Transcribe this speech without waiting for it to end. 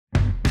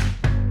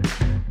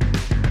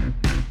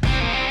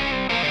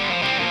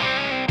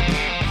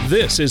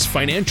This is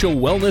Financial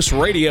Wellness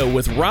Radio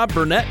with Rob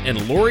Burnett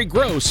and Lori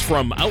Gross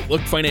from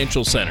Outlook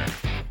Financial Center.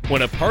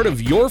 When a part of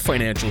your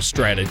financial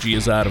strategy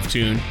is out of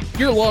tune,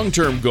 your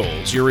long-term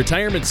goals, your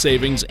retirement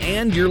savings,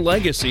 and your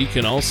legacy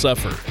can all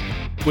suffer.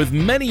 With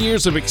many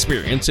years of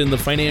experience in the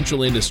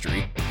financial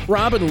industry,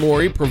 Rob and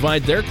Lori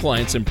provide their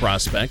clients and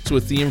prospects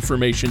with the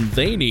information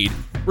they need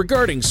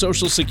regarding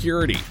Social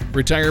Security,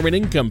 retirement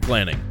income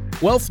planning,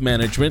 wealth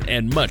management,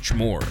 and much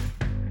more.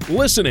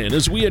 Listen in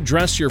as we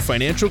address your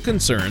financial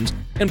concerns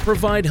and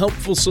provide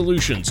helpful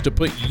solutions to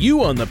put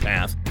you on the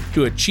path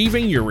to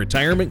achieving your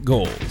retirement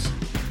goals.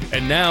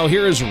 And now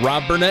here is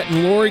Rob Burnett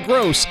and Lori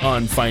Gross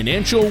on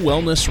Financial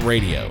Wellness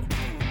Radio.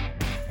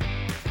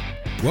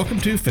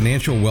 Welcome to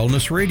Financial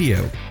Wellness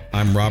Radio.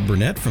 I'm Rob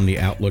Burnett from the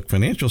Outlook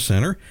Financial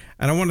Center,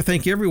 and I want to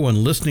thank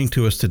everyone listening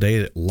to us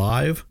today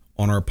live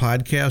on our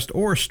podcast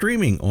or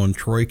streaming on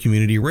Troy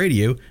Community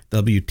Radio,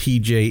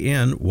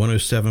 WTJN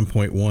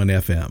 107.1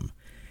 FM.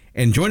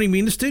 And joining me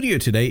in the studio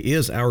today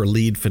is our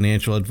lead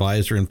financial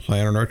advisor and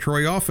planner in our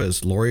Troy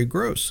office, Lori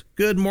Gross.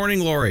 Good morning,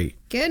 Lori.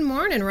 Good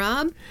morning,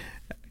 Rob.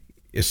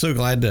 It's so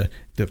glad to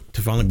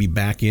finally be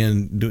back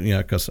in,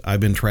 because I've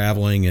been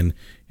traveling and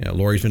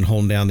Lori's been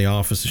holding down the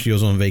office. She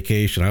was on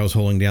vacation. I was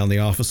holding down the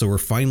office. So we're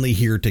finally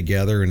here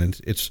together, and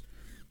it's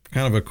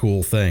kind of a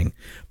cool thing.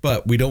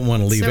 But we don't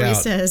want to leave out.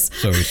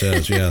 So he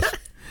says, yes.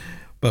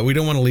 But we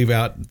don't want to leave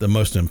out the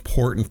most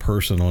important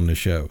person on the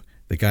show.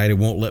 The guy that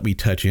won't let me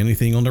touch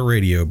anything on the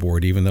radio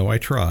board, even though I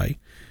try.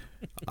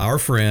 Our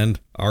friend,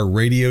 our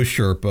radio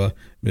Sherpa,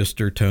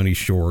 Mr. Tony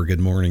Shore.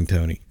 Good morning,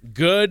 Tony.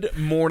 Good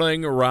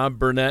morning, Rob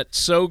Burnett.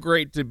 So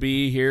great to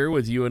be here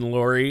with you and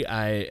Lori.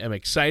 I am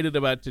excited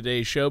about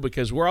today's show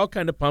because we're all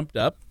kind of pumped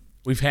up.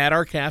 We've had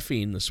our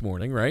caffeine this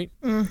morning, right?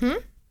 Mm-hmm.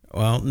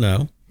 Well,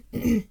 no.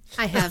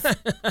 I have.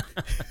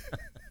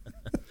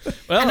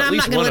 Well, and I'm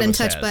not going to let him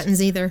touch has.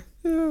 buttons either.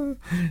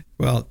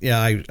 Well, yeah,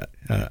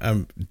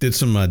 I did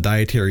some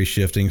dietary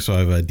shifting, so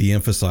I've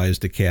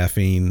de-emphasized the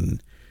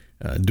caffeine,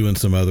 doing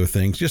some other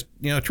things, just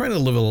trying to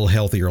live a little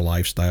healthier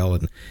lifestyle.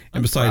 And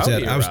besides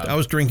that, I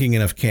was drinking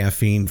enough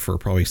caffeine for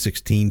probably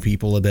 16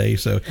 people a day,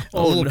 so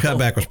a little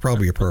cutback was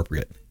probably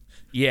appropriate.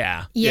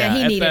 Yeah, he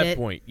needed at that it.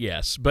 point,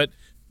 yes. But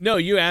no,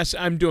 you asked.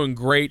 I'm doing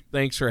great.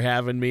 Thanks for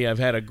having me. I've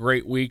had a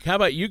great week. How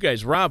about you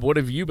guys, Rob? What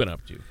have you been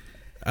up to?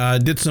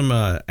 Did some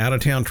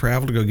out-of-town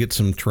travel to go get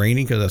some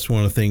training, because that's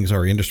one of the things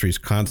our industry is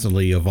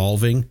constantly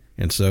evolving,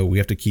 and so we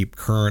have to keep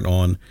current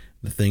on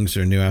the things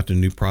that are new out there,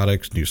 new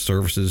products, new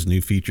services,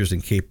 new features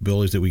and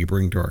capabilities that we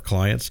bring to our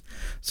clients.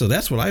 So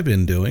that's what I've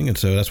been doing, and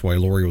so that's why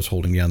Lori was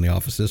holding down the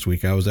office this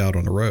week. I was out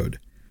on the road.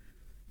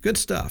 Good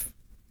stuff.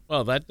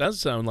 Well, that does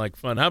sound like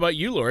fun. How about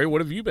you, Lori? What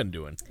have you been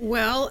doing?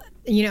 Well,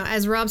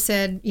 as Rob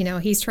said,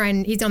 he's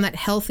on that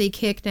healthy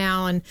kick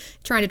now and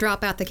trying to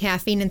drop out the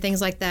caffeine and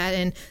things like that.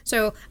 And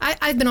so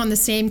I've been on the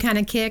same kind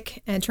of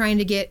kick and trying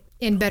to get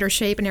in better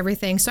shape and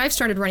everything. So I've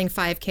started running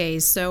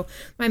 5Ks. So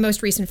my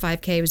most recent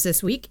 5K was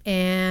this week.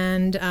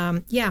 And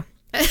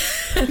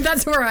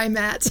that's where I'm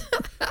at.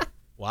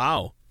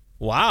 Wow.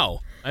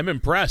 I'm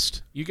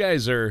impressed. You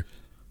guys are,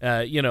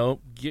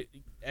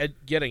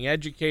 getting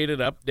educated,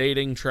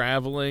 updating,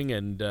 traveling,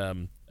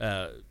 and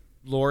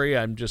Lori,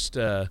 I'm just,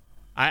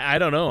 I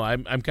don't know.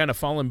 I'm kind of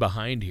falling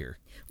behind here.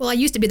 Well, I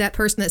used to be that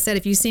person that said,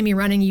 if you see me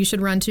running, you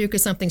should run too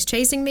because something's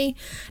chasing me.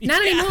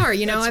 Not anymore.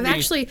 I've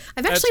actually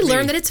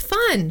learned that it's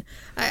fun.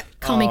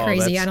 Call me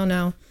crazy. I don't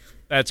know.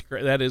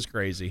 That is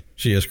crazy.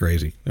 She is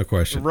crazy, no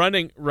question.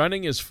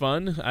 Running is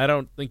fun. I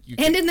don't think you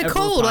can in the ever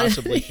cold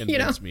possibly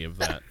convince me of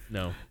that.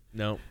 No.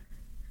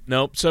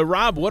 Nope. So,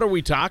 Rob, what are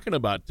we talking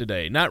about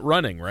today? Not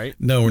running, right?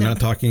 No, we're not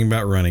talking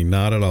about running.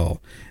 Not at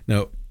all.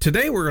 No.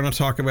 Today, we're going to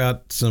talk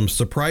about some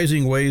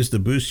surprising ways to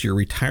boost your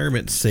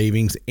retirement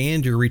savings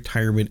and your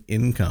retirement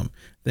income.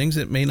 Things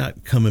that may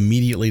not come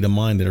immediately to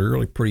mind that are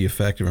really pretty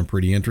effective and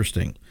pretty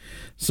interesting.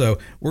 So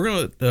we're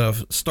going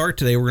to start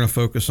today. We're going to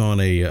focus on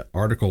a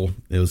article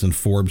that was in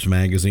Forbes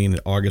magazine in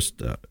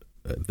August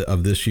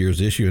of this year's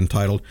issue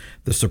entitled,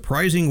 "The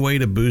Surprising Way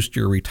to Boost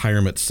Your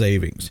Retirement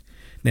Savings."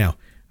 Now,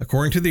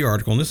 according to the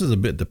article, and this is a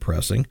bit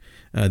depressing,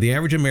 the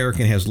average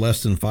American has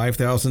less than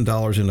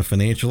 $5,000 in a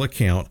financial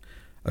account,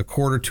 a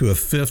quarter to a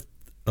fifth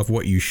of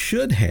what you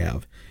should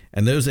have,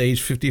 and those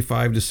aged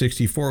 55 to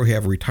 64 who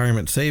have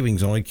retirement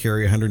savings only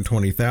carry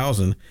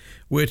 $120,000,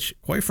 which,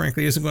 quite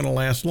frankly, isn't going to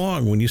last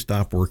long when you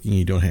stop working and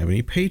you don't have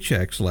any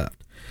paychecks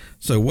left.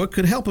 So what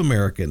could help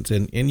Americans,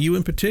 and you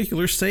in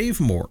particular,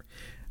 save more?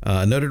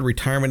 A noted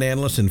retirement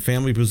analyst and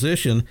family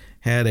physician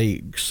had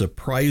a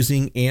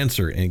surprising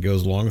answer, and it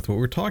goes along with what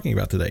we're talking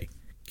about today.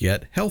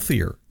 Get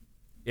healthier.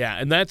 Yeah,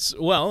 and that's,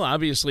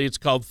 obviously it's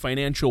called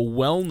Financial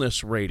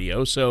Wellness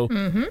Radio, so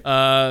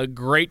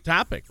great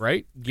topic,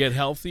 right? Get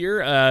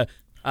healthier.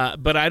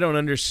 But I don't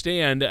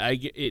understand.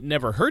 It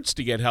never hurts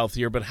to get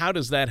healthier, but how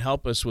does that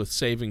help us with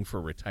saving for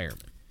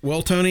retirement?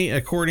 Well, Tony,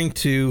 according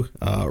to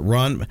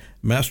Ron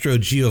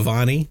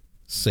Mastrogiovanni,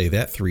 Say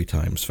that 3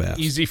 times fast.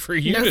 Easy for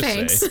you No to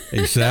thanks. say.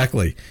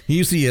 Exactly.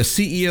 He's the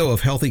CEO of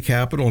Healthy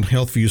Capital and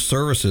HealthView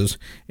Services,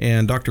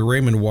 and Dr.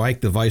 Raymond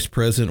Wyke, the Vice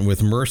President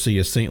with Mercy,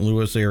 a St.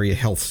 Louis area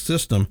health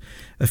system.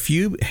 A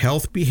few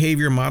health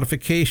behavior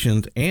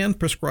modifications and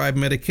prescribed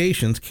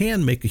medications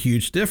can make a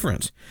huge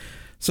difference.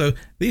 So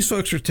these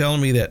folks are telling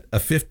me that a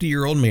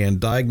 50-year-old man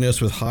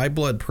diagnosed with high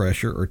blood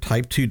pressure or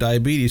type 2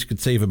 diabetes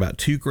could save about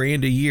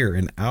 $2,000 a year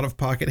in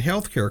out-of-pocket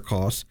healthcare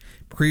costs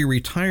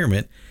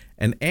pre-retirement,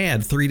 and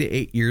add 3 to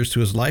 8 years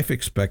to his life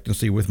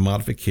expectancy with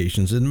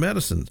modifications in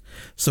medicines.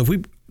 So if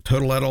we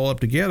total that all up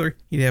together,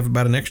 he'd have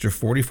about an extra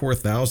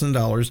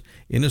 $44,000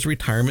 in his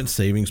retirement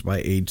savings by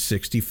age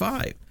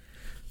 65.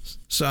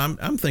 So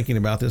I'm thinking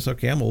about this.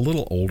 Okay, I'm a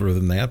little older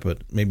than that, but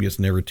maybe it's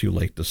never too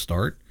late to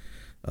start.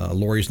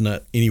 Lori's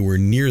not anywhere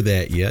near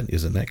that yet.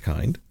 Isn't that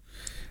kind?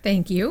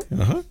 Thank you.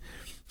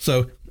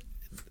 So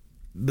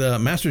the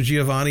Master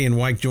Giovanni and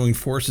Wyke joined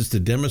forces to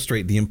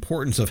demonstrate the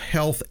importance of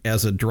health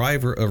as a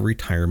driver of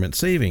retirement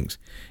savings.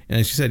 And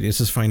as you said, this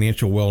is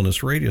Financial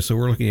Wellness Radio, so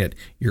we're looking at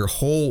your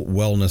whole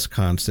wellness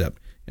concept.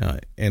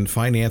 And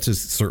finance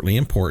is certainly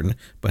important,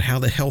 but how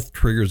the health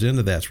triggers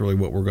into that's really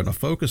what we're going to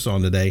focus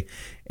on today.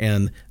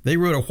 And they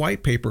wrote a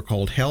white paper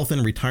called Health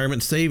and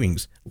Retirement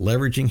Savings,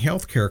 Leveraging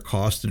Healthcare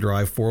Costs to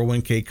Drive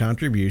 401k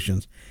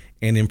Contributions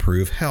and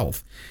Improve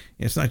Health.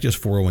 And it's not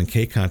just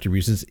 401k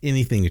contributions, it's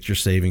anything that you're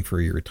saving for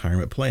your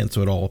retirement plan,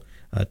 so it all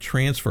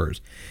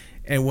transfers.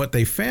 And what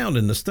they found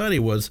in the study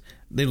was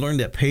they learned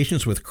that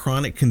patients with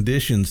chronic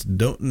conditions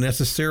don't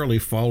necessarily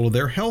follow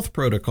their health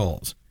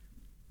protocols.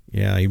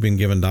 Yeah, you've been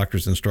given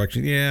doctor's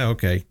instructions. Yeah,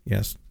 okay,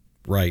 yes,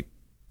 right.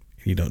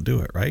 You don't do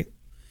it, right?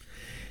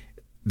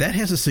 That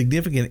has a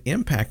significant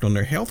impact on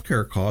their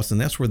healthcare costs,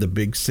 and that's where the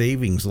big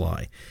savings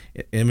lie.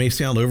 It may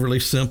sound overly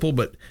simple,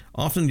 but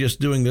often just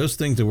doing those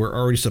things that we're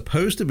already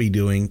supposed to be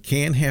doing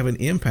can have an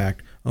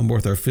impact on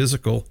both our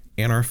physical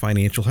and our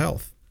financial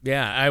health.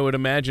 Yeah, I would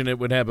imagine it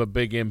would have a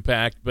big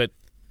impact, but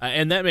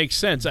and that makes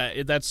sense.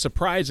 That's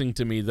surprising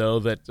to me, though,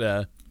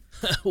 that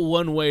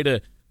one way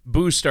to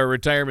boost our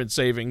retirement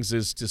savings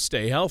is to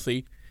stay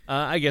healthy.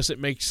 I guess it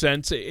makes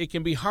sense. It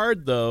can be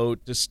hard, though,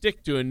 to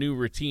stick to a new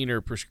routine or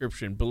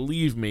prescription.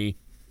 Believe me,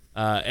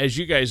 as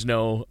you guys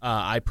know,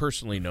 I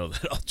personally know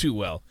that all too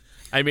well.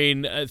 I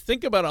mean,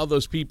 think about all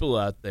those people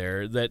out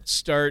there that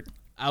start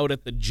out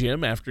at the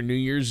gym after New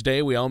Year's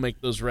Day. We all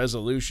make those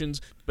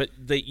resolutions, but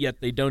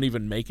yet they don't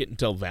even make it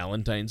until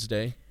Valentine's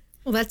Day.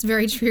 Well, that's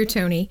very true,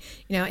 Tony.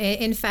 You know,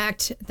 in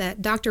fact,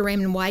 that Dr.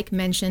 Raymond Wyke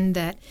mentioned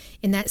that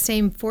in that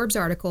same Forbes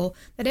article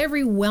that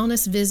every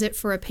wellness visit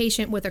for a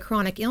patient with a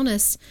chronic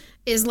illness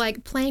is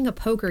like playing a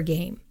poker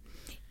game.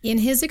 In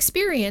his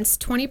experience,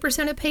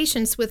 20% of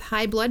patients with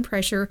high blood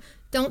pressure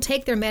don't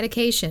take their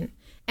medication,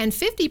 and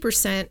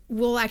 50%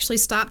 will actually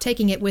stop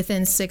taking it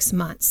within 6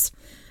 months.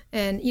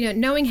 And, you know,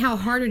 knowing how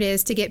hard it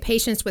is to get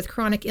patients with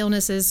chronic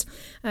illnesses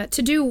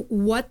to do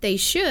what they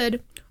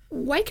should,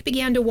 Wyke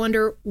began to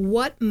wonder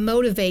what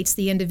motivates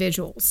the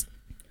individuals.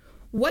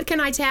 What can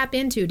I tap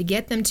into to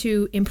get them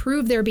to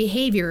improve their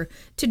behavior,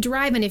 to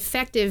drive an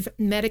effective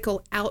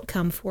medical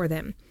outcome for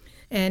them?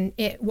 And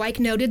Wyke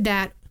noted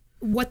that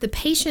what the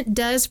patient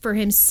does for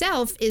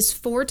himself is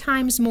 4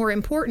 times more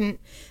important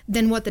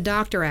than what the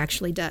doctor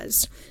actually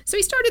does. So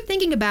he started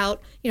thinking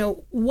about, you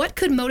know, what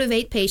could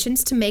motivate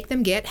patients to make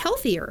them get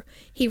healthier.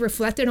 He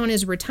reflected on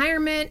his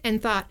retirement and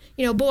thought,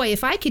 you know, boy,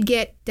 if I could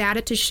get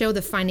data to show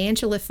the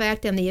financial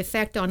effect and the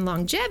effect on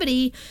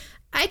longevity,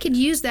 I could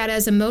use that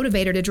as a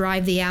motivator to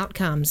drive the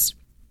outcomes.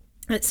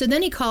 So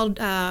then he called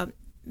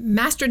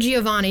Master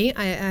Giovanni,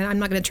 I'm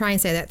not going to try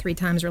and say that 3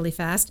 times really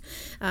fast,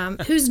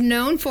 who's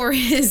known for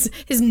his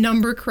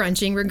number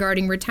crunching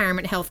regarding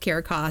retirement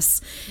healthcare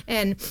costs.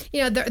 And, you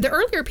know, the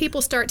earlier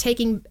people start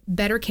taking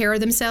better care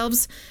of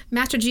themselves,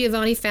 Master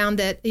Giovanni found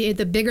that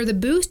the bigger the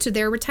boost to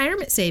their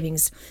retirement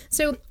savings.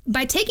 So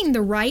by taking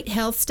the right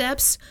health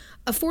steps,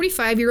 a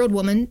 45-year-old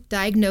woman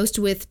diagnosed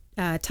with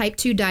type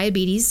 2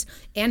 diabetes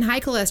and high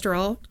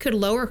cholesterol could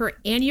lower her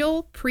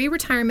annual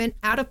pre-retirement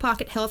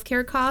out-of-pocket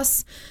healthcare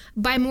costs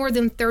by more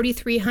than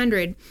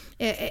 $3,300,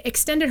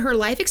 extended her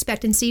life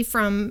expectancy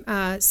from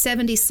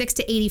 76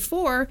 to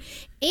 84,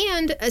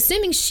 and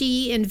assuming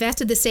she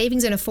invested the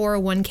savings in a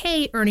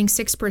 401k earning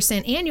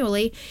 6%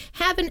 annually,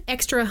 have an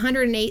extra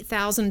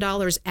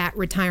 $108,000 at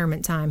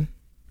retirement time.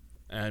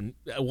 And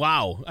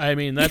wow, I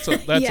mean, that's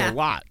Yeah. a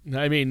lot.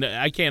 I mean,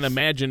 I can't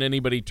imagine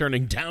anybody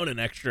turning down an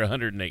extra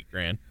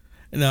 $108,000.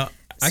 No,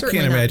 I Certainly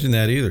can't not. imagine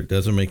that either. It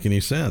doesn't make any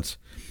sense.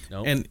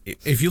 Nope. And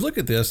if you look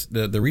at this,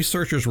 the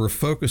researchers were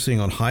focusing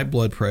on high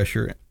blood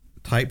pressure,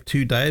 type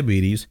 2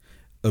 diabetes,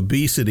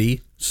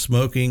 obesity,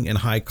 smoking, and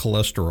high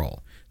cholesterol.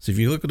 So if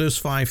you look at those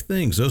 5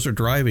 things, those are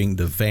driving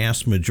the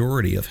vast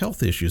majority of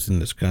health issues in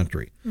this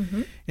country.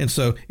 Mm-hmm. And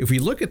so if we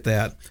look at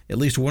that, at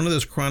least one of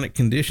those chronic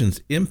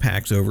conditions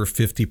impacts over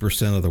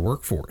 50% of the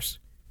workforce.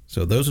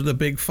 So those are the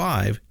big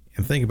 5.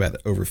 And think about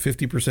it, over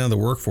 50% of the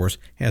workforce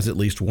has at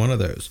least one of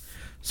those.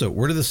 So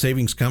where do the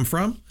savings come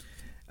from?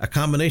 A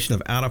combination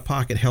of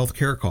out-of-pocket health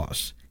care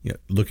costs,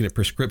 looking at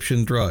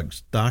prescription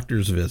drugs,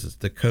 doctor's visits,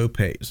 the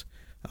co-pays,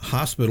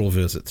 hospital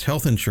visits,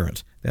 health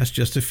insurance. That's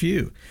just a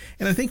few.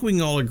 And I think we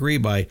can all agree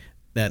by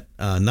that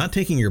not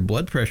taking your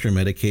blood pressure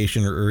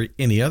medication or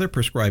any other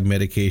prescribed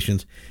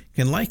medications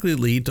can likely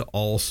lead to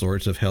all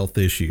sorts of health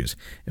issues.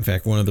 In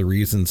fact, one of the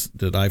reasons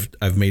that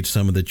I've made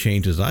some of the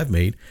changes I've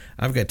made,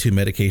 I've got 2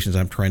 medications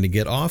I'm trying to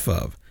get off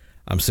of.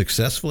 I'm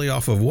successfully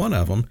off of one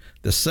of them.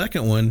 The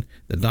second one,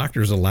 the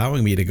doctor's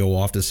allowing me to go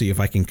off to see if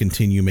I can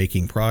continue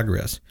making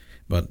progress.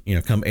 But,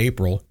 come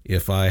April,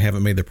 if I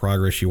haven't made the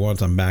progress she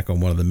wants, I'm back on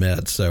one of the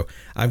meds. So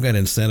I've got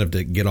incentive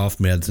to get off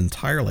meds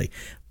entirely.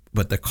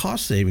 But the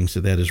cost savings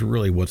to that is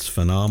really what's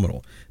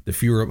phenomenal. The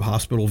fewer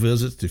hospital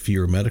visits, the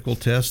fewer medical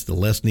tests, the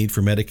less need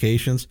for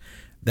medications.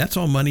 That's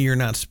all money you're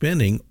not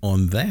spending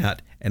on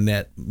that, and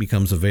that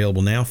becomes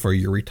available now for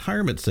your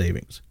retirement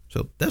savings.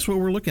 So that's what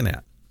we're looking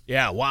at.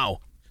 Yeah, wow.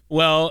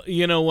 Well,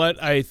 you know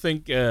what? I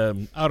think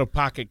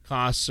out-of-pocket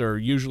costs are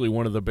usually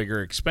one of the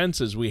bigger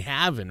expenses we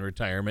have in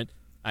retirement.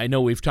 I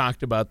know we've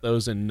talked about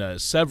those in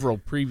several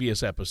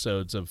previous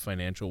episodes of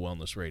Financial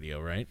Wellness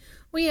Radio, right?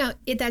 Well,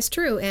 that's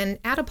true. And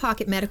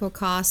out-of-pocket medical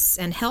costs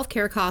and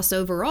healthcare costs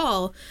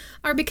overall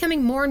are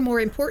becoming more and more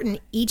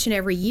important each and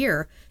every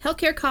year.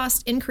 Healthcare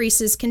cost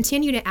increases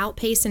continue to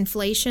outpace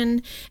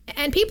inflation,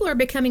 and people are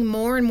becoming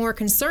more and more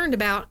concerned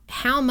about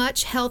how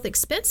much health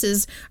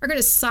expenses are going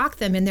to sock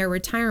them in their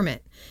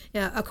retirement.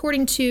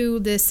 According to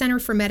the Center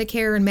for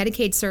Medicare and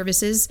Medicaid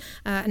Services,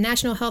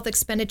 National Health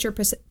Expenditure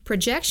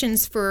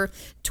projections for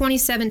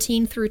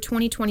 2017 through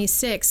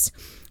 2026,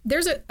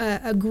 there's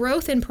a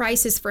growth in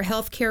prices for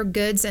healthcare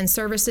goods and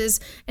services,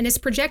 and it's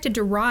projected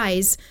to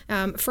rise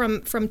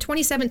from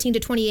 2017 to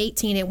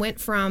 2018. It went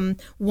from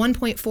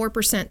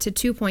 1.4%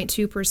 to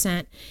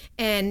 2.2%,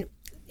 and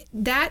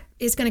that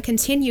is going to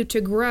continue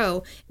to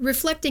grow,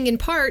 reflecting in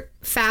part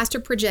faster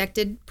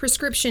projected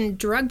prescription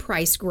drug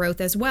price growth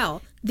as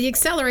well. The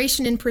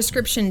acceleration in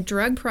prescription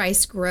drug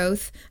price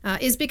growth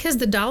is because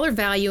the dollar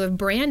value of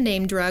brand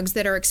name drugs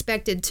that are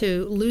expected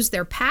to lose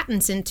their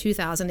patents in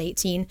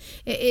 2018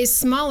 is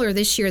smaller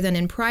this year than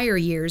in prior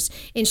years.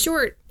 In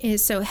short,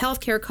 so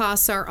healthcare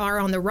costs are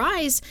on the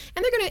rise,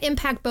 and they're going to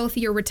impact both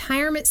your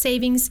retirement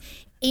savings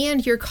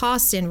and your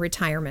costs in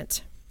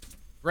retirement.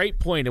 Great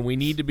point, and we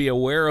need to be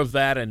aware of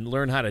that and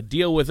learn how to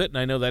deal with it, and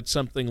I know that's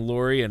something,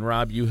 Lori and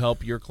Rob, you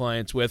help your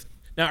clients with.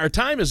 Now, our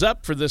time is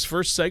up for this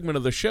first segment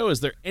of the show. Is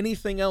there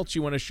anything else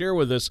you want to share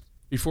with us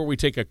before we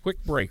take a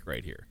quick break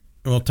right here?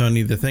 Well,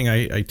 Tony, the thing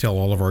I tell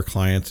all of our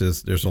clients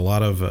is there's a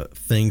lot of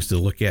things to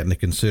look at and to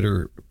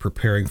consider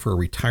preparing for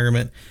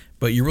retirement,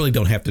 but you really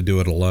don't have to do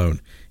it alone.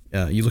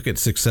 You look at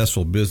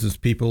successful business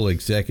people,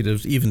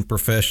 executives, even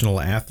professional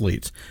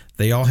athletes.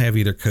 They all have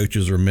either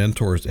coaches or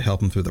mentors to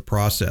help them through the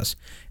process.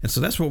 And so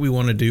that's what we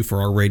want to do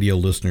for our radio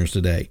listeners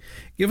today.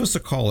 Give us a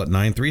call at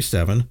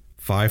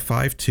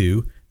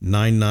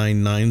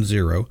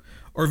 937-552-9990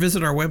 or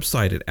visit our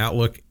website at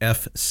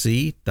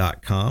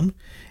outlookfc.com.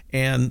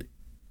 And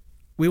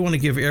we want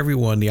to give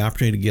everyone the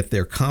opportunity to get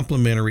their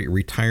complimentary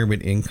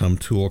retirement income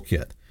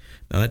toolkit.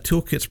 Now, that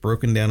toolkit's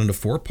broken down into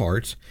 4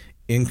 parts: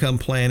 income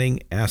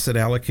planning, asset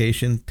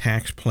allocation,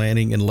 tax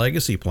planning, and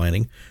legacy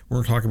planning. We're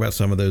going to talk about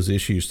some of those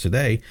issues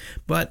today.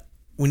 But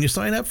when you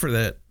sign up for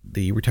the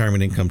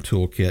Retirement Income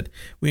Toolkit,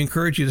 we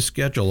encourage you to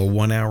schedule a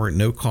 1-hour,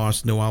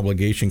 no-cost,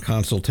 no-obligation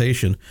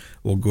consultation.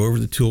 We'll go over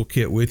the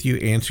toolkit with you,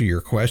 answer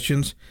your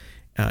questions.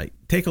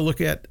 Take a look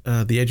at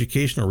the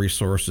educational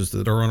resources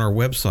that are on our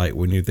website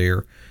when you're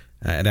there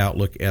at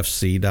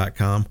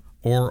outlookfc.com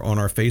or on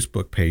our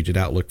Facebook page at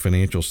Outlook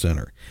Financial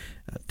Center.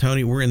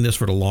 Tony, we're in this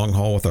for the long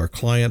haul with our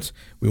clients.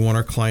 We want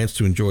our clients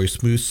to enjoy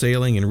smooth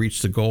sailing and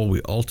reach the goal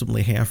we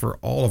ultimately have for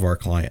all of our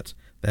clients.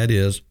 That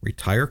is,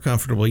 retire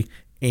comfortably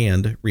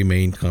and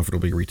remain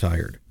comfortably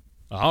retired.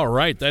 All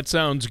right, that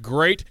sounds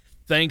great.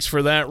 Thanks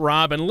for that,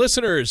 Rob. And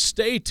listeners,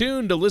 stay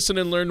tuned to listen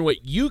and learn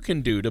what you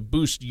can do to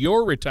boost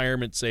your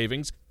retirement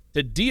savings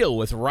to deal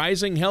with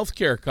rising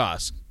healthcare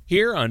costs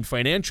here on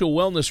Financial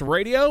Wellness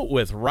Radio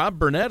with Rob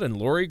Burnett and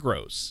Lori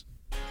Gross.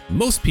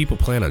 Most people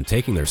plan on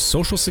taking their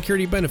Social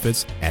Security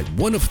benefits at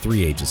one of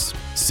 3 ages,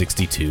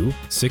 62,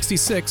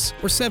 66,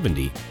 or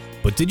 70.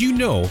 But did you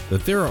know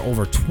that there are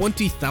over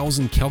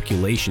 20,000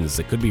 calculations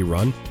that could be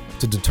run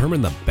to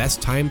determine the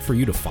best time for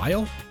you to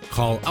file?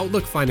 Call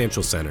Outlook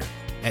Financial Center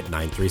at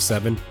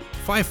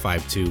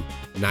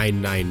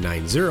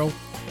 937-552-9990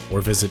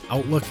 or visit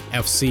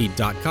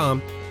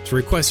OutlookFC.com to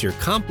request your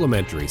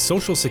complimentary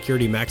Social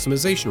Security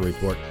Maximization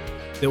Report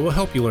that will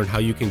help you learn how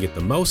you can get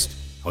the most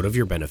out of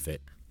your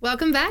benefit.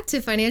 Welcome back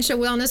to Financial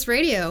Wellness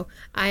Radio.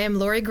 I am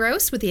Lori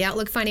Gross with the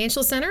Outlook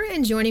Financial Center,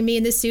 and joining me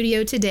in the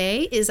studio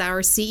today is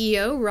our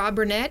CEO, Rob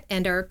Burnett,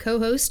 and our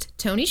co-host,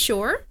 Tony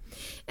Shore.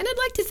 And I'd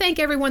like to thank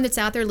everyone that's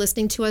out there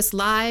listening to us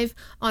live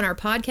on our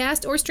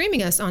podcast or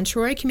streaming us on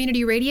Troy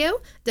Community Radio,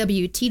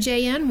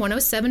 WTJN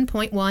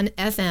 107.1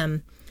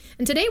 FM.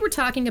 And today we're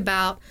talking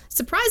about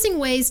surprising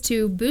ways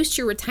to boost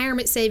your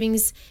retirement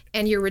savings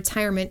and your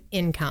retirement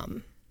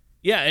income.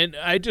 Yeah, and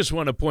I just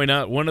want to point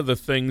out one of the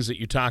things that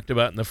you talked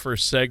about in the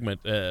first segment,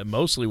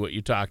 mostly what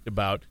you talked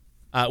about,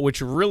 which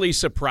really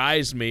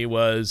surprised me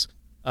was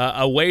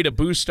a way to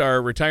boost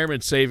our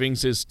retirement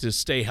savings is to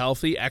stay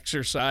healthy,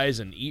 exercise,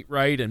 and eat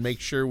right, and make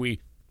sure we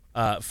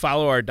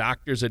follow our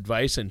doctor's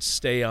advice and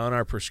stay on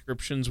our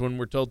prescriptions when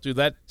we're told to.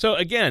 That. So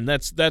again,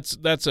 that's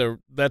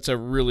a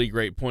really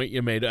great point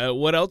you made.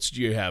 What else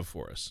do you have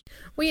for us?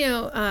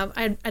 Well,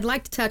 I'd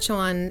like to touch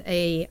on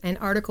an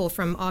article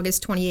from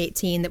August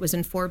 2018 that was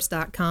in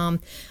Forbes.com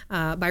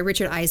by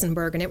Richard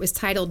Eisenberg, and it was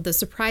titled "The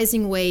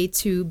Surprising Way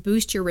to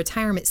Boost Your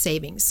Retirement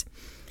Savings."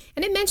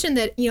 And it mentioned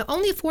that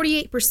only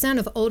 48%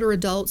 of older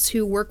adults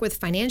who work with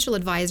financial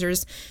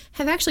advisors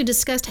have actually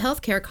discussed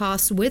healthcare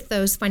costs with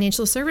those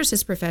financial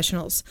services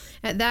professionals.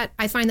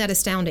 I find that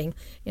astounding.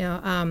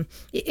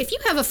 If you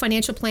have a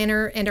financial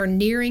planner and are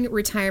nearing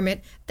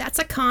retirement, that's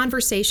a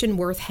conversation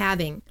worth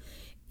having.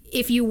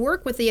 If you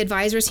work with the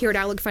advisors here at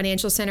Outlook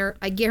Financial Center,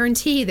 I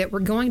guarantee that we're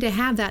going to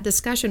have that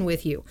discussion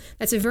with you.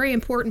 That's a very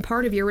important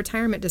part of your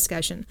retirement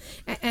discussion.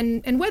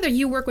 And whether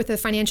you work with a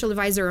financial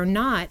advisor or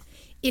not,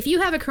 if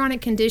you have a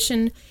chronic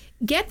condition,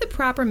 get the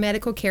proper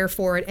medical care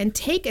for it and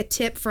take a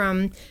tip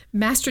from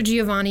Master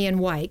Giovanni and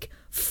Wyke.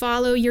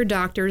 Follow your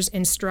doctor's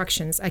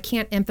instructions. I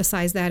can't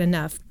emphasize that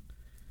enough.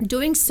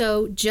 Doing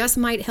so just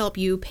might help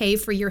you pay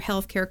for your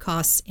healthcare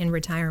costs in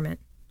retirement.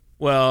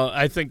 Well,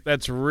 I think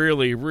that's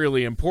really,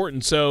 really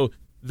important. So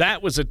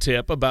that was a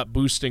tip about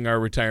boosting our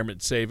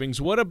retirement savings.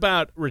 What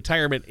about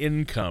retirement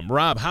income?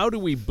 Rob, how do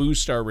we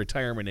boost our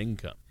retirement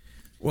income?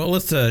 Well,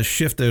 let's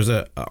shift. There's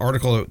an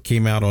article that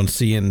came out on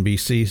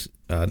CNBC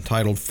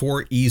titled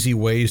 4 Easy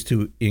Ways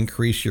to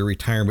Increase Your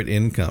Retirement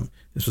Income.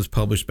 This was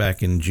published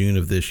back in June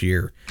of this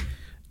year.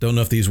 Don't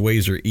know if these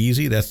ways are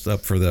easy. That's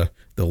up for the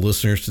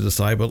listeners to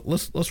decide, but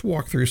let's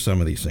walk through some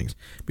of these things,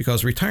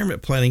 because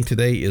retirement planning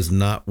today is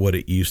not what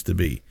it used to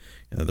be.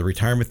 The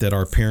retirement that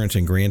our parents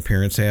and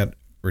grandparents had,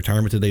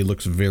 retirement today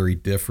looks very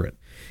different.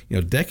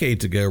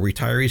 Decades ago,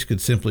 retirees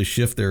could simply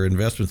shift their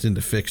investments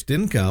into fixed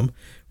income,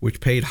 which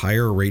paid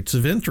higher rates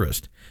of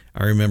interest.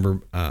 I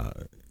remember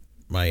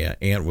my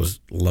aunt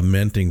was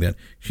lamenting that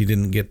she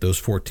didn't get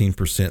those 14%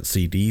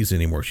 CDs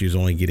anymore. She's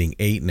only getting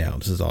 8 now.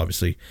 This is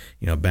obviously,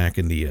 back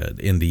in the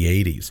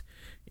 80s.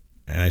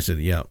 And I said,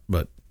 yeah,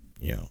 but,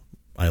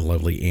 my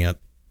lovely aunt,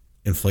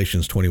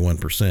 inflation's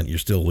 21%. You're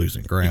still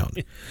losing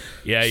ground.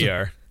 Yeah, you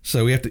are.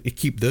 So we have to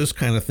keep those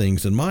kind of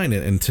things in mind.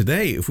 And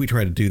today, if we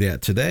try to do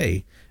that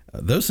today,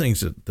 those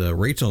things, the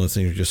rates on those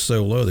things are just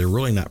so low, they're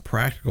really not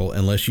practical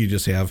unless you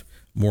just have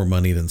more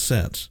money than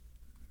sense.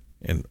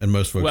 And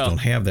most folks don't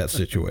have that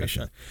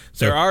situation.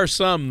 So, there are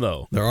some,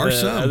 though. There are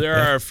some. There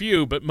are a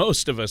few, but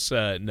most of us,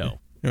 no.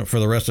 For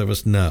the rest of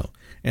us, no.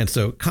 And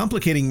so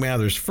complicating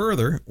matters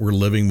further, we're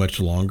living much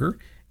longer,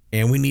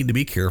 and we need to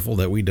be careful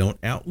that we don't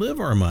outlive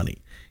our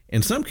money.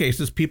 In some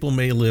cases, people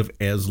may live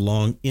as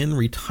long in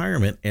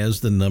retirement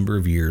as the number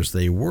of years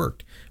they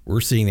worked.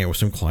 We're seeing that with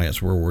some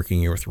clients we're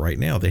working with right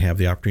now. They have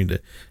the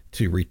opportunity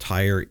to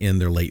retire in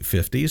their late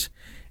 50s.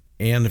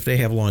 And if they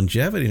have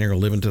longevity and they're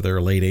going to live into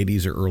their late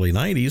 80s or early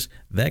 90s,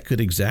 that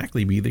could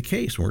exactly be the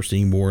case. We're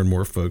seeing more and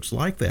more folks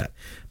like that.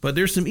 But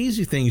there's some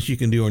easy things you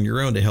can do on your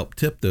own to help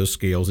tip those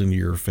scales into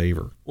your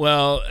favor.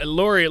 Well,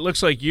 Lori, it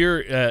looks like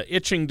you're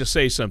itching to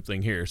say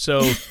something here.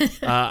 So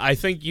I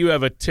think you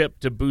have a tip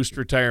to boost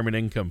retirement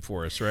income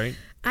for us, right?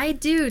 I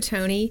do,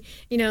 Tony.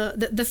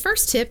 The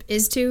first tip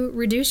is to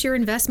reduce your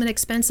investment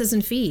expenses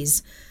and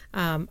fees.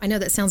 I know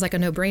that sounds like a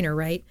no-brainer,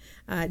 right?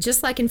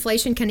 Just like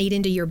inflation can eat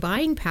into your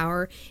buying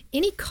power,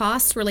 any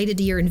costs related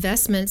to your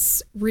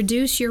investments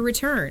reduce your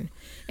return.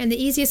 And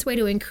the easiest way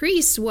to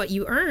increase what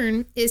you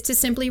earn is to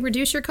simply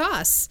reduce your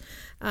costs.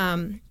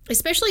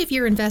 Especially if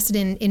you're invested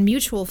in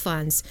mutual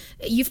funds,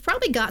 you've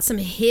probably got some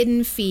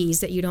hidden fees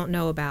that you don't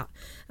know about.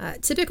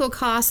 Typical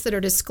costs that are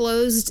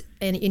disclosed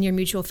in your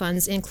mutual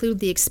funds include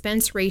the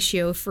expense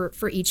ratio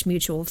for each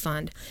mutual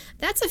fund.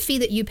 That's a fee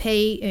that you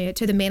pay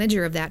to the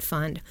manager of that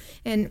fund.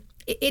 And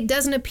it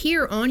doesn't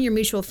appear on your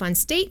mutual fund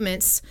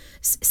statements,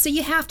 so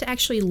you have to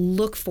actually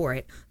look for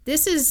it.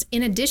 This is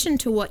in addition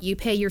to what you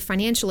pay your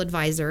financial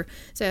advisor.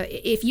 So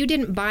if you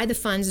didn't buy the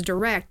funds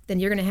direct, then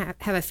you're going to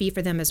have a fee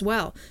for them as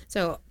well.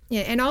 So,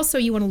 and also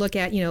you want to look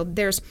at,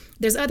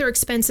 there's other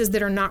expenses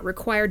that are not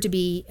required to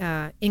be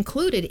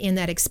included in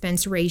that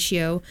expense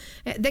ratio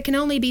that can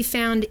only be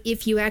found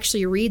if you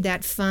actually read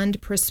that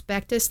fund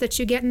prospectus that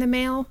you get in the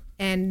mail.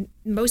 And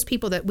most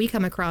people that we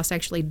come across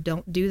actually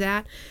don't do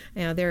that.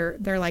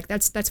 They're like,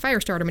 that's fire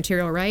starter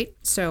material, right?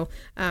 So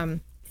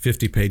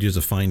 50 pages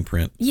of fine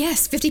print.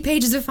 Yes, 50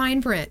 pages of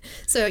fine print.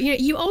 So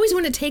you always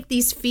want to take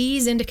these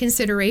fees into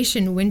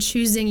consideration when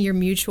choosing your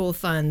mutual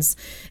funds.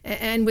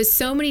 And with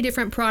so many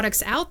different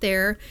products out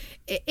there,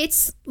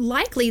 it's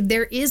likely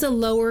there is a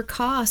lower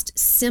cost,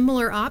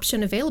 similar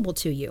option available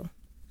to you.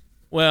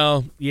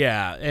 Well,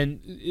 yeah,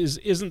 and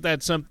isn't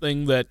that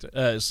something that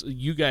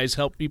you guys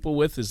help people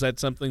with? Is that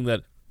something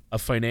that a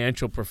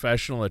financial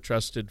professional, a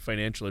trusted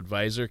financial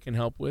advisor can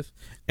help with?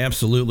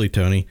 Absolutely,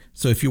 Tony.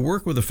 So if you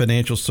work with a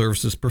financial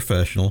services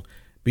professional,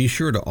 be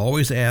sure to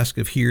always ask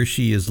if he or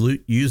she is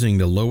using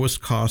the lowest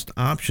cost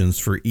options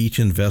for each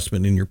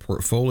investment in your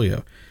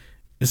portfolio.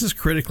 This is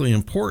critically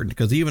important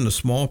because even a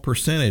small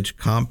percentage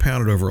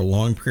compounded over a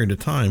long period of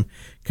time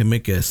can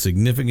make a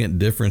significant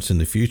difference in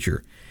the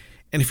future.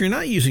 And if you're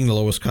not using the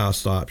lowest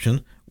cost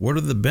option, what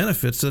are the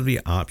benefits of the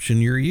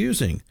option you're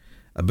using?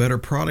 A better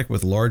product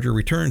with larger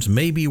returns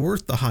may be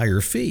worth the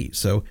higher fee.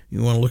 So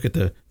you want to look at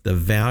the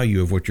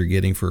value of what you're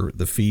getting for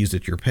the fees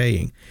that you're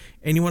paying.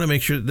 And you want to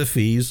make sure that the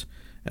fees,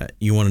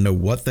 you want to know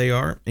what they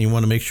are, and you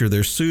want to make sure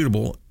they're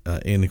suitable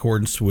in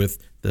accordance with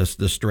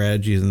the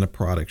strategies and the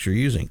products you're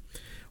using.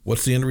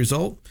 What's the end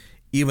result?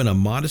 Even a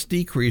modest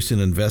decrease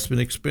in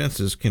investment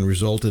expenses can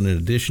result in an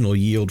additional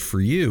yield for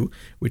you,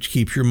 which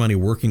keeps your money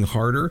working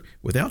harder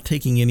without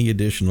taking any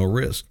additional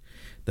risk.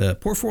 The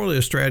portfolio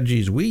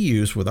strategies we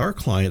use with our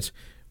clients,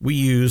 we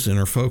use and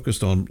are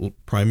focused on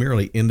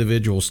primarily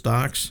individual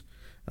stocks,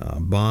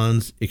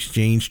 bonds,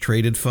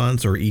 exchange-traded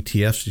funds, or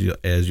ETFs,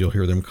 as you'll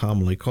hear them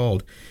commonly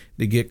called,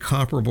 to get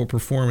comparable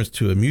performance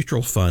to a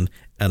mutual fund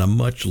at a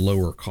much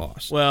lower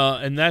cost. Well,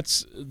 and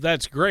that's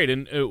great,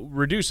 and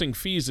reducing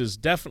fees is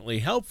definitely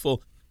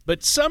helpful.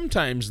 But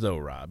sometimes, though,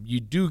 Rob, you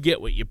do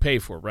get what you pay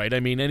for, right? I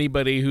mean,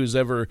 anybody who's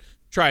ever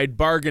tried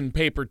bargain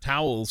paper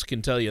towels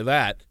can tell you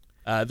that.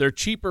 They're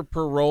cheaper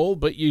per roll,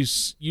 but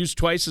use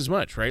twice as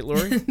much, right,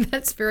 Lori?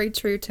 That's very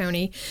true,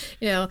 Tony.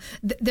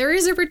 There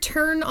is a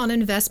return on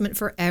investment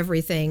for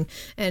everything.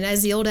 And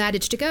as the old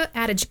adage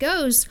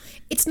goes,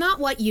 it's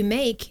not what you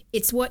make,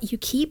 it's what you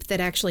keep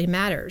that actually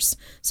matters.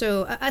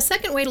 So a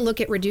second way to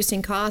look at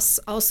reducing costs,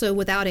 also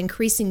without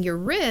increasing your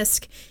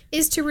risk,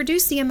 is to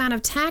reduce the amount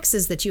of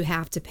taxes that you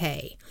have to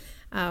pay.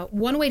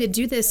 One way to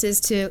do this is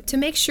to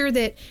make sure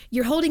that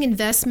you're holding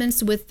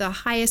investments with the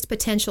highest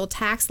potential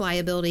tax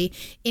liability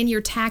in your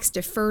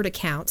tax-deferred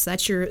accounts.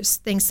 That's your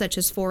things such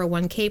as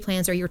 401k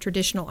plans or your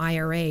traditional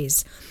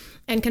IRAs.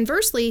 And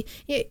conversely,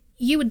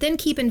 you would then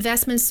keep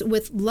investments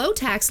with low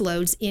tax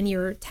loads in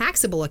your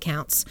taxable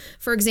accounts.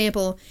 For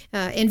example,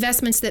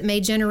 investments that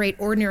may generate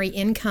ordinary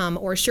income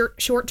or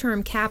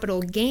short-term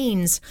capital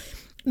gains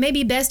may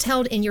be best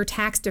held in your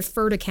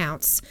tax-deferred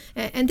accounts.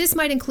 And this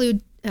might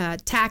include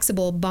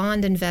taxable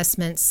bond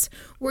investments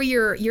where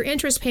your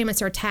interest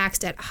payments are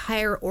taxed at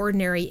higher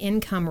ordinary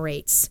income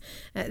rates.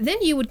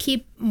 Then you would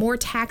keep more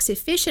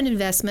tax-efficient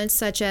investments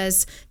such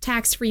as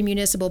tax-free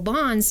municipal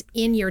bonds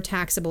in your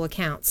taxable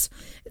accounts.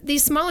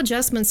 These small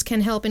adjustments can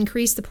help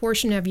increase the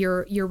portion of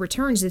your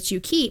returns that you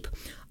keep,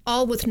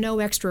 all with no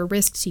extra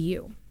risk to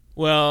you.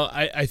 Well,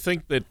 I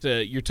think that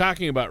you're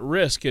talking about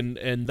risk,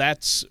 and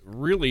that's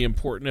really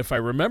important. If I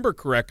remember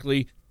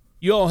correctly,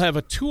 you all have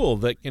a tool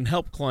that can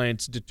help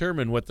clients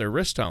determine what their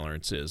risk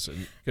tolerance is,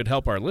 and could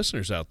help our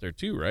listeners out there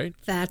too, right?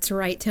 That's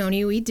right,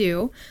 Tony, we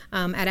do.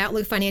 At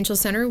Outlook Financial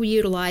Center, we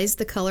utilize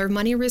the Color of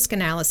Money risk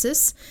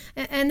analysis.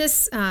 And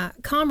this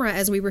COMRA,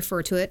 as we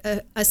refer to it,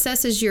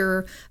 assesses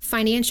your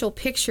financial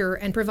picture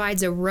and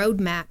provides a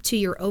roadmap to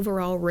your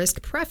overall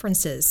risk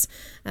preferences.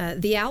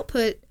 The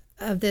output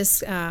of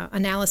this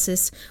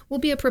analysis will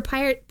be a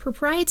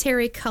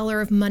proprietary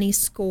Color of Money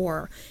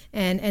score.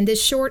 And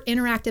this short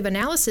interactive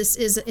analysis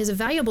is a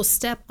valuable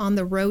step on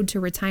the road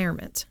to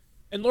retirement.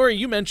 And Lori,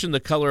 you mentioned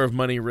the Color of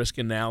Money risk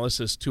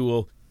analysis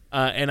tool,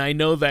 and I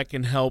know that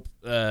can help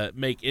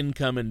make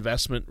income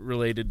investment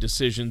related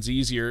decisions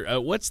easier.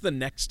 What's the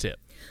next tip?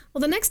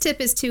 Well, the next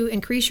tip is to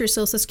increase your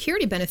Social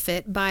Security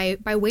benefit by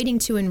waiting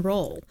to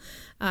enroll.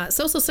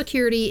 Social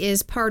Security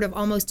is part of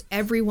almost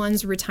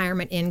everyone's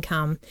retirement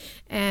income.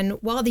 And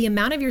while the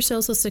amount of your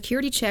Social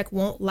Security check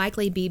won't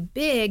likely be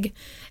big,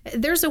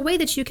 there's a way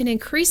that you can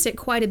increase it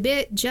quite a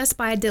bit just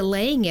by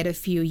delaying it a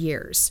few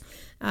years.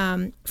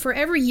 For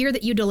every year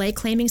that you delay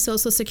claiming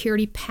Social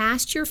Security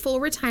past your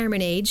full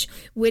retirement age,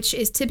 which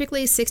is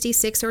typically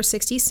 66 or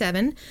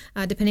 67,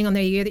 depending on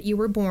the year that you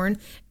were born,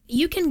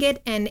 you can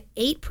get an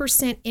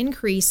 8%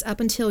 increase up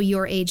until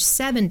your age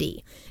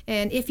 70.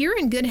 And if you're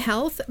in good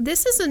health,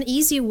 this is an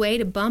easy way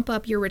to bump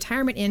up your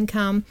retirement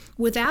income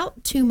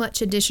without too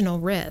much additional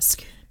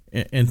risk.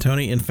 And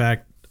Tony, in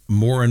fact,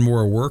 more and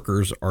more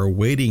workers are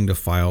waiting to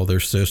file their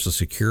Social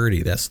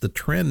Security. That's the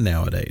trend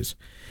nowadays.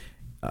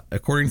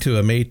 According to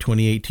a May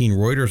 2018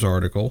 Reuters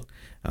article,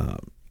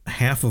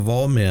 half of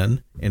all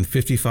men and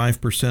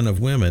 55%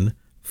 of women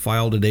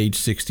filed at age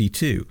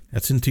 62.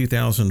 That's in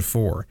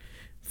 2004.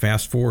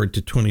 Fast forward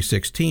to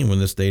 2016 when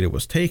this data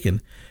was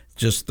taken,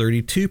 just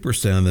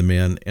 32% of the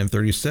men and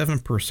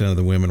 37% of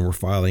the women were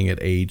filing at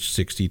age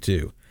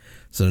 62.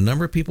 So the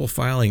number of people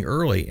filing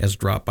early has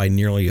dropped by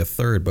nearly a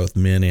third, both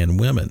men and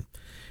women.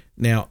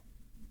 Now,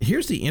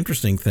 here's the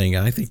interesting thing.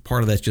 I think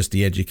part of that's just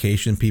the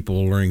education. People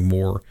are learning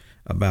more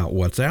about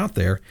what's out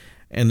there.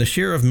 And the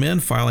share of men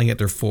filing at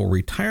their full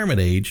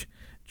retirement age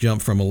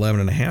jumped from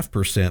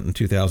 11.5% in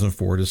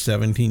 2004 to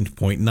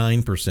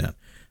 17.9%,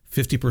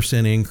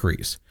 50%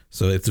 increase.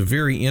 So it's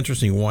very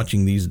interesting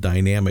watching these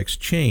dynamics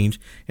change.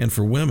 And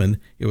for women,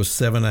 it was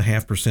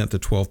 7.5% to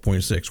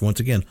 12.6%. Once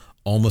again,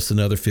 almost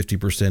another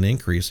 50%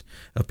 increase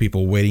of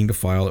people waiting to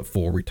file at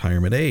full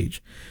retirement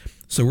age.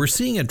 So we're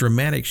seeing a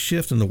dramatic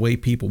shift in the way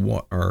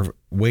people are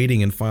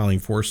waiting and filing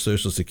for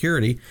Social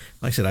Security.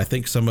 Like I said, I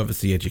think some of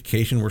it's the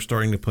education we're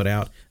starting to put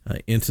out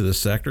into the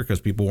sector because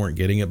people weren't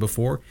getting it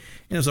before.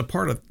 And as a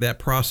part of that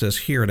process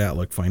here at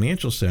Outlook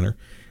Financial Center,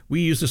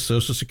 we use a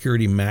Social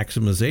Security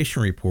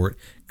maximization report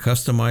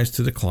customized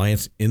to the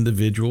client's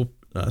individual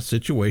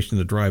situation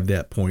to drive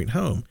that point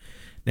home.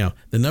 Now,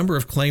 the number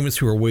of claimants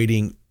who are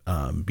waiting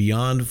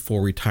beyond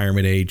full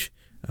retirement age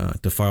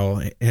to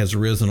file has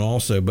risen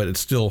also, but it's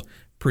still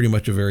pretty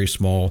much a very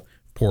small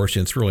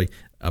portion. It's really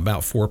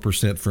about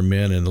 4% for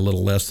men and a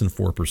little less than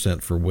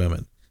 4% for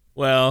women.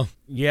 Well,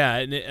 yeah,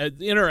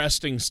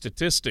 interesting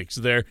statistics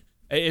there.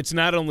 It's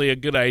not only a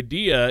good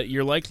idea,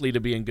 you're likely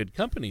to be in good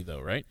company, though,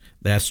 right?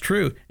 That's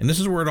true. And this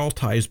is where it all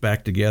ties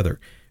back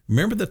together.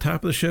 Remember at the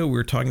top of the show, we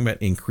were talking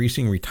about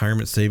increasing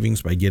retirement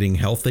savings by getting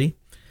healthy?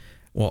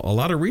 Well, a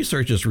lot of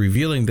research is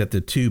revealing that the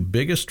two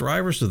biggest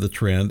drivers of the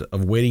trend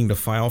of waiting to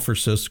file for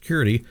Social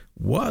Security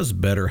was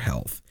better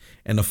health.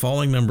 And the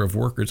falling number of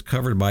workers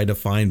covered by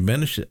defined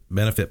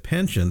benefit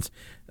pensions,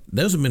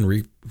 those have been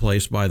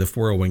replaced by the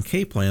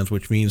 401k plans,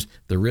 which means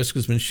the risk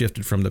has been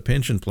shifted from the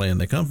pension plan,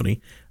 the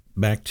company,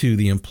 back to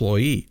the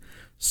employee.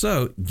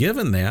 So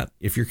given that,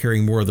 if you're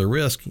carrying more of the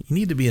risk, you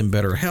need to be in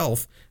better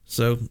health.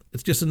 So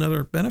it's just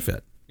another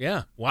benefit.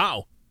 Yeah.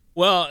 Wow.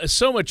 Well,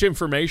 so much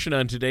information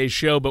on today's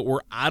show, but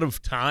we're out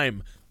of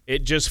time.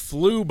 It just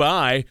flew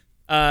by.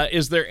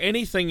 Is there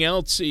anything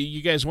else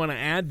you guys want to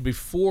add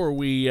before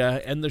we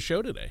end the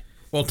show today?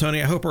 Well,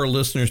 Tony, I hope our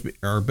listeners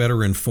are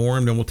better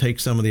informed and will take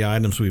some of the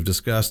items we've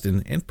discussed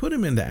and put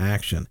them into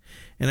action.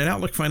 And at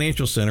Outlook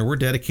Financial Center, we're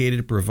dedicated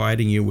to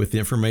providing you with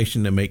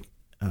information to make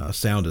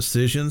sound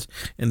decisions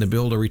and to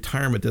build a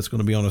retirement that's going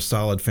to be on a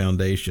solid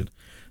foundation.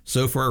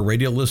 So for our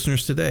radio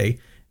listeners today,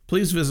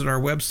 please visit our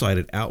website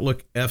at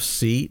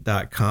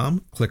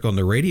outlookfc.com, click on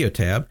the radio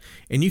tab,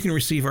 and you can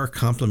receive our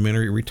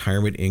complimentary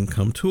retirement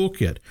income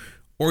toolkit.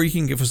 Or you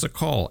can give us a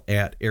call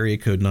at area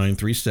code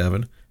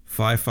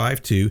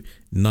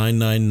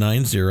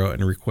 937-552-9990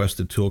 and request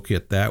a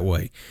toolkit that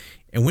way.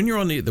 And when you're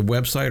on the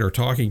website or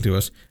talking to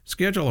us,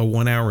 schedule a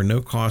 1-hour,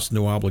 no-cost,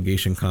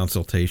 no-obligation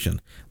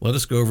consultation. Let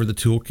us go over the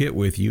toolkit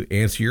with you,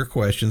 answer your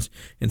questions,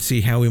 and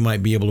see how we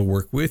might be able to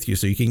work with you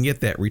so you can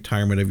get that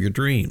retirement of your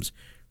dreams.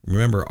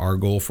 Remember, our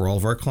goal for all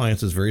of our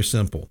clients is very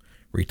simple: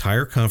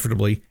 retire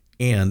comfortably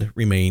and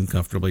remain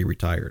comfortably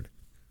retired.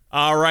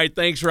 All right.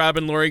 Thanks, Rob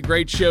and Lori.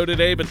 Great show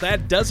today, but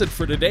that does it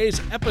for today's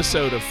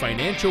episode of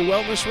Financial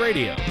Wellness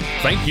Radio.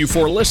 Thank you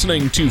for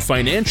listening to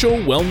Financial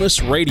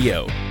Wellness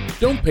Radio.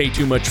 Don't pay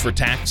too much for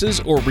taxes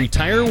or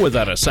retire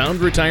without a sound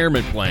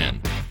retirement plan.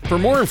 For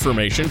more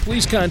information,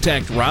 please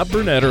contact Rob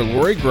Burnett or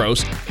Lori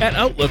Gross at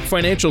Outlook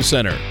Financial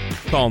Center.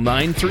 Call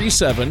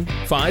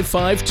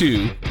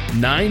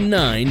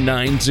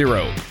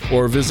 937-552-9990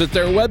 or visit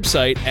their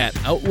website at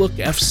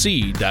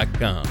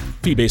outlookfc.com.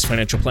 Fee-based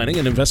financial planning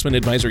and investment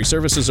advisory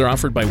services are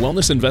offered by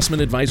Wellness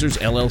Investment Advisors,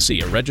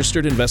 LLC, a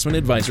registered investment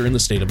advisor in the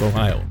state of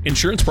Ohio.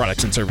 Insurance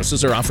products and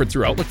services are offered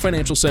through Outlook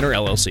Financial Center,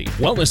 LLC.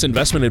 Wellness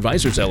Investment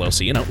Advisors,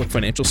 LLC, and Outlook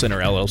Financial Center,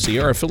 LLC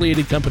are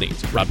affiliated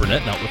companies. Rob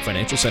Burnett and Outlook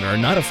Financial Center are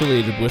not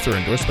affiliated with or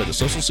endorsed by the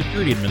Social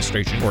Security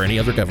Administration or any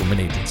other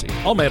government agency.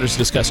 All matters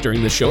discussed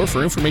during this show are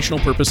for informational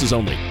purposes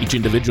only. Each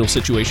individual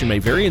situation may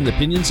vary, and the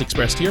opinions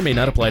expressed here may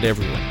not apply to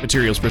everyone.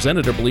 Materials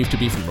presented are believed to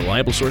be from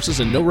reliable sources,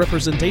 and no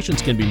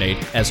representations can be made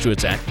as to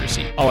its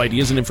accuracy. All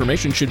ideas and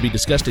information should be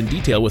discussed in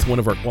detail with one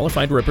of our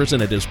qualified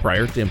representatives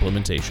prior to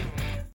implementation.